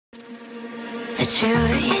The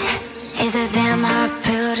truth is a damn hard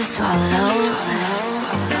pill to swallow.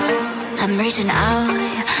 I'm reaching out,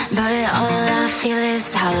 but all I feel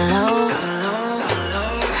is hollow.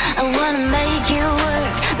 I wanna make you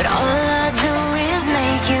work, but all I do is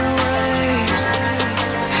make you worse.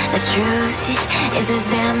 The truth is a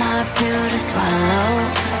damn hard pill to swallow.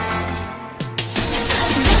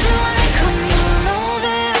 Don't you wanna come on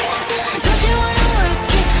over? Don't you wanna work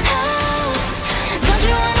it out? Don't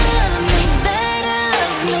you wanna love me better,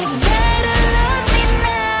 love me better, love me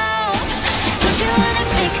now? Don't you wanna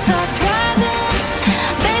fix our problems?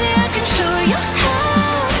 Baby, I can show you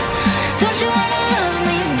how. Don't you wanna love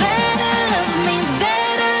me better, love me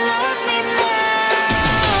better, love me now?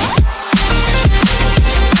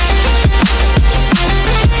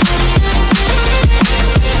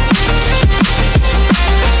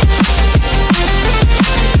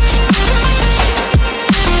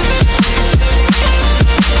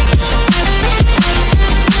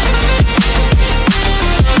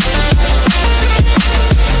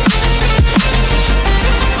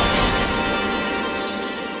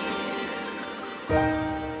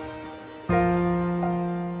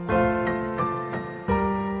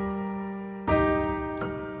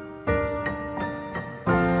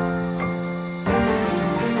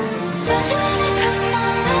 Don't you wanna come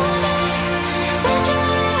on over? Don't you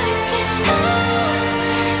wanna work it out?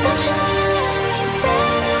 Don't you wanna love me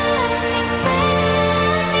better, love me better,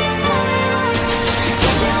 love me now?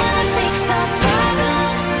 Don't you wanna fix our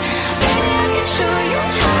problems? Baby, I can show you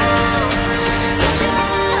how. Don't you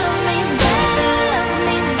wanna love me better, love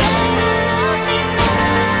me better, love me now?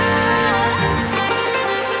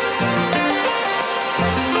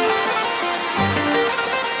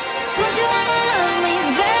 Don't you wanna love me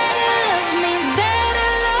better, love me better,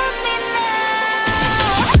 love me now?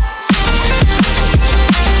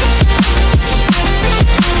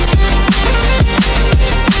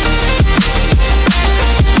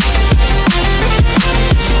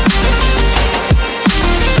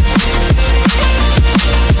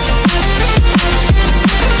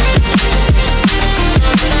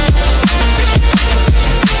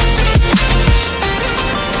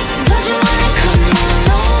 Don't you wanna come on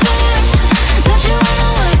over? Don't you wanna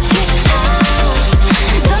work it out?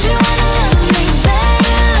 Don't you wanna love me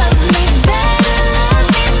better, love me better, love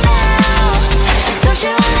me now? Don't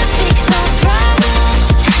you wanna fix our problems?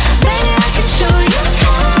 Baby, I can show you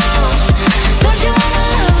how. Don't you wanna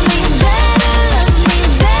love me better, love me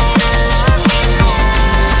better, love me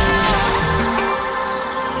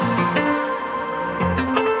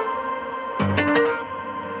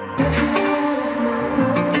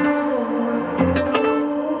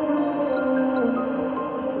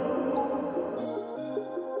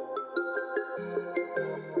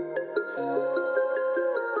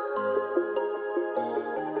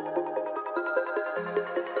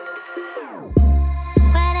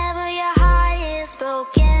Whenever your heart is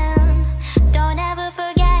broken, don't ever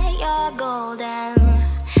forget you're golden.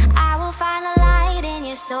 I will find the light in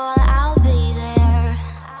your soul, I'll be there.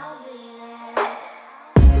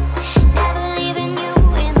 Never leaving you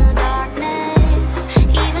in the darkness,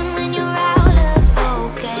 even when you're out of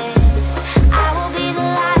focus. I will be the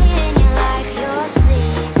light in your life, you'll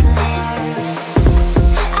see clear.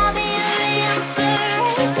 I'll be your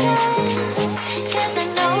inspiration, 'cause I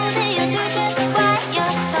know that you'll do just what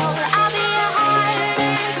you're told. I'll be your heart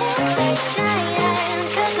and temptation,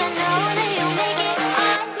 'cause I know that you'll make it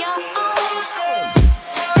on your own.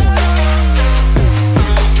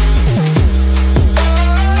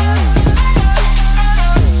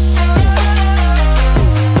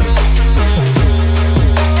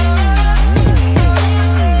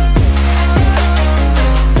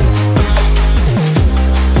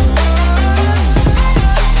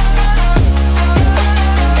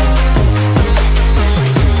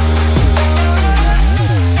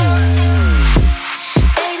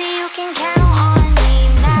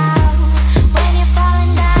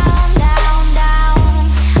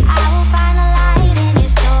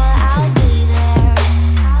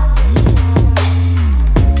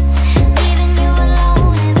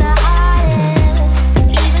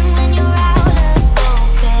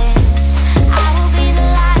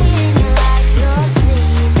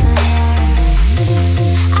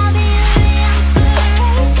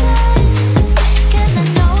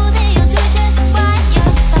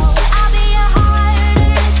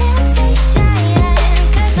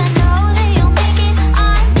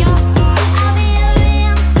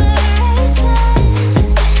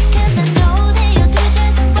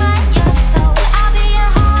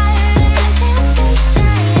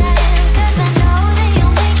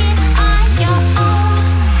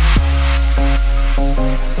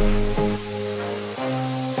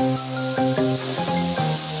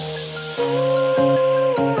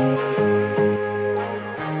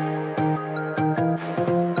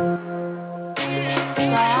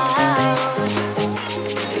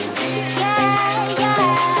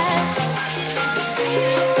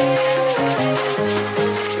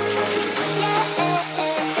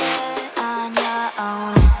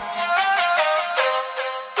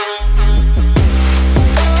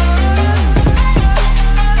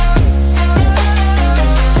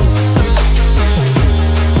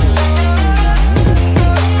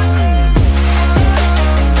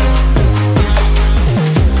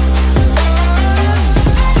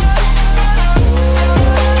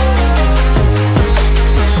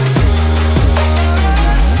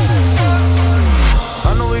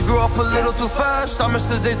 past. I miss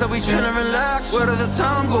the days that we chill and relax. Where did the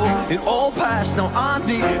time go? It all passed, now I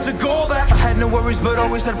need to go back. I had no worries but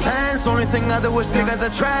always had plans. Only thing I did was dig at the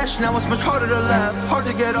trash. Now it's much harder to laugh, hard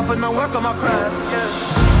to get up and then work on my craft.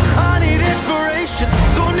 I need inspiration,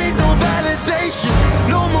 don't need no validation.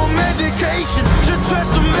 No more medication, should try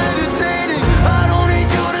some meditating. I don't need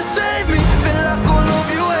you to save me, feel like all of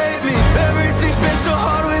you hate me. Everything's been so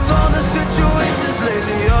hard with all the situations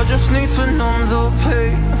lately. I just need to numb the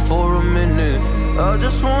pain for a minute. I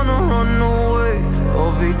just wanna run away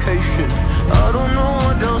on vacation. I don't know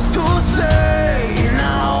what else to say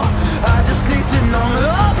now. I just need to numb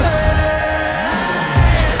the pain.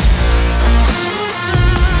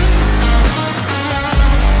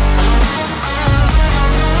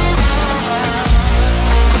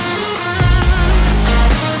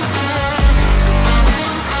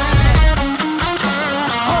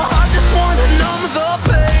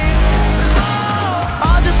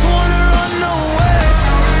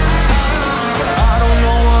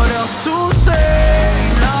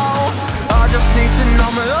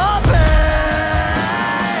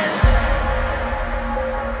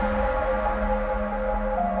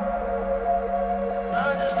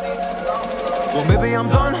 Well, maybe I'm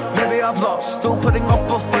done, maybe I've lost. Still putting up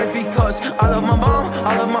a fight because I love my mom,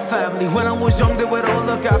 I love my family. When I was young, they would all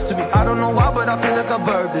look after me. I don't know why, but I feel like a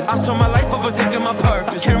burden. I spent my life overthinking my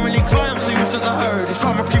purpose. I can't really cry, I'm so used to the hurt.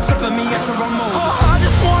 Trauma keeps up at me at the wrong moment. Oh, I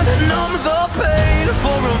just wanna numb the pain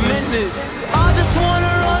for a minute. I just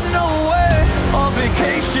wanna run away on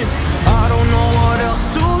vacation. I don't know what else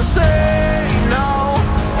to say now.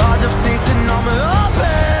 I just need to numb the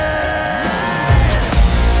pain.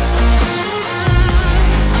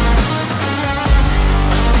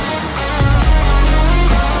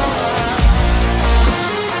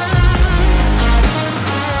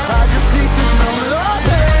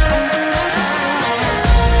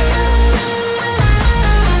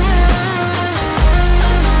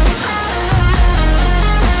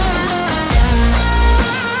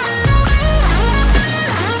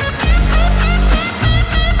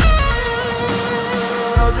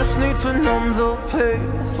 To numb the pain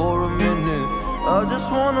for a minute. I just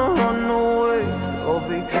wanna run away on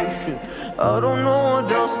vacation. I don't know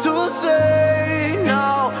what else to say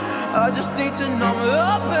now. I just need to numb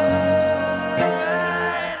the pain.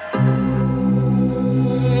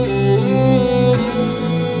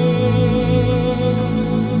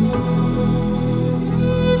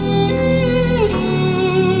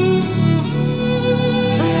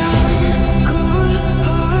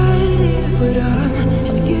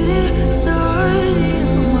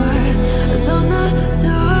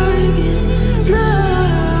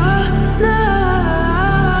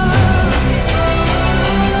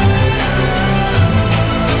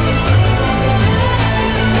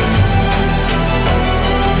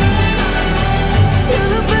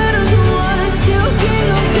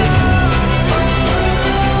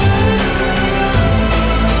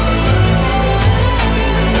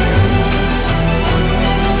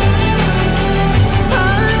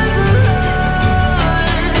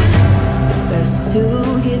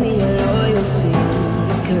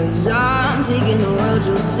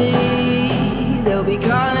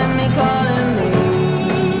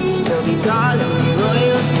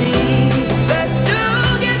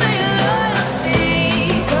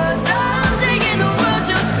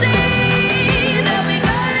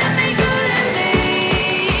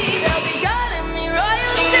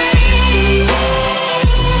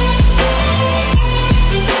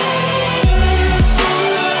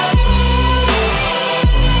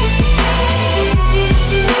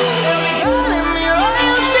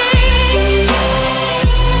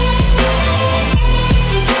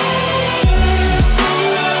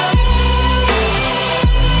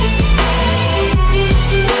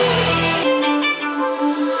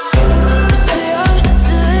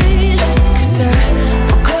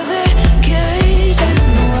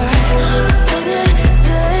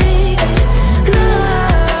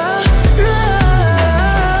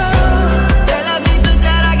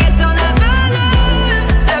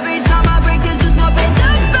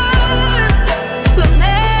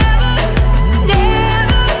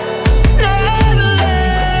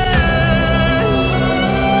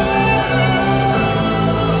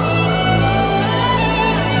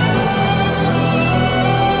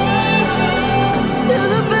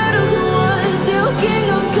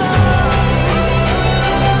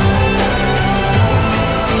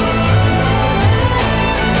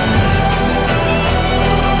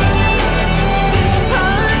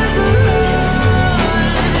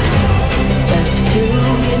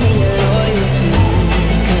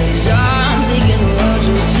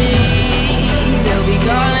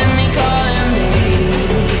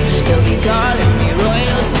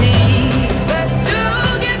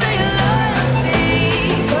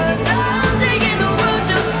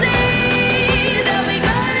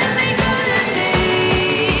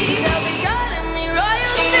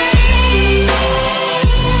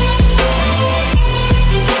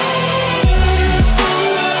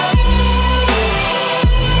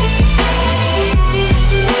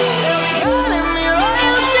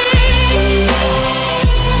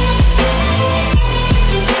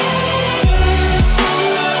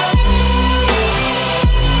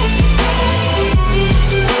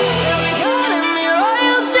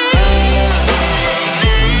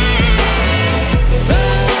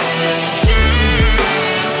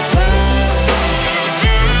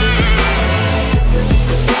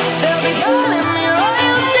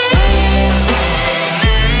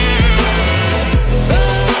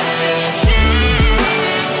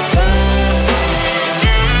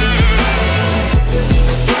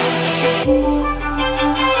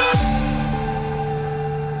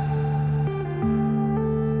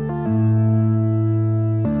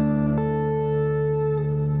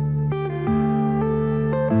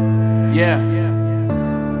 Yeah.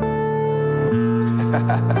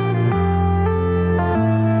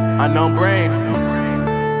 Unknown Brain,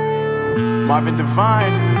 Marvin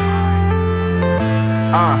Devine.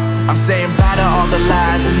 I'm saying bye to all the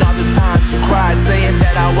lies and all the times you cried, saying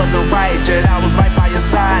that I wasn't right, yet I was right by your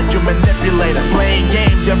side. You manipulator, playing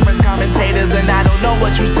games, your friends commentators, and I don't know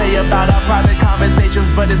what you say about our private conversations,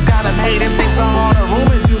 but it's got them hating. Thanks to all the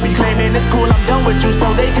rumors you be claiming. It's cool, I'm done with you,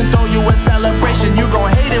 so they can throw you a celebration. You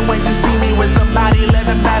gon' hate it when you see me with somebody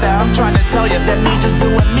living better. I'm trying to tell you that me just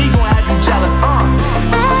doing me gon' have you jealous.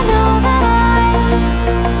 I know that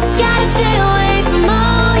I gotta stay away from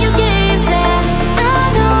all your games, yeah.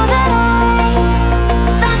 I know that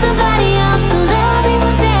I found somebody else to love me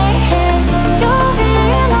one day, yeah. You'll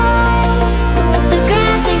realize the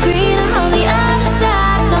grass ain't greener on the other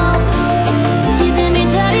side, no. You did me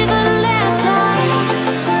dirty for the last time,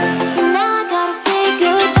 so now I gotta say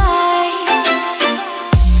goodbye.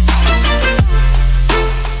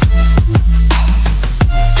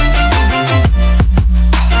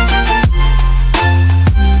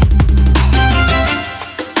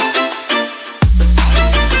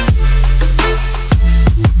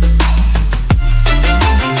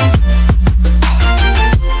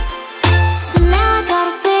 So now I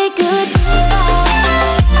gotta say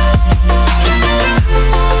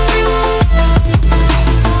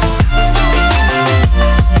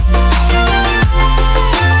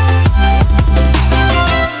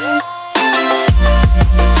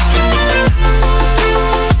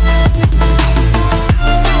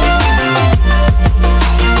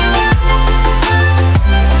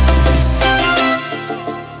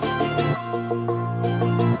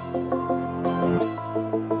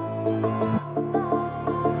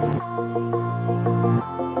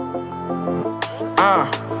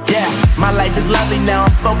Yeah, my life is lovely now,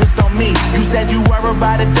 I'm focused on me. You said you were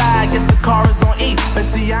about to die, I guess the car is on E. But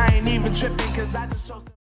see, I ain't even tripping, cause I just chose to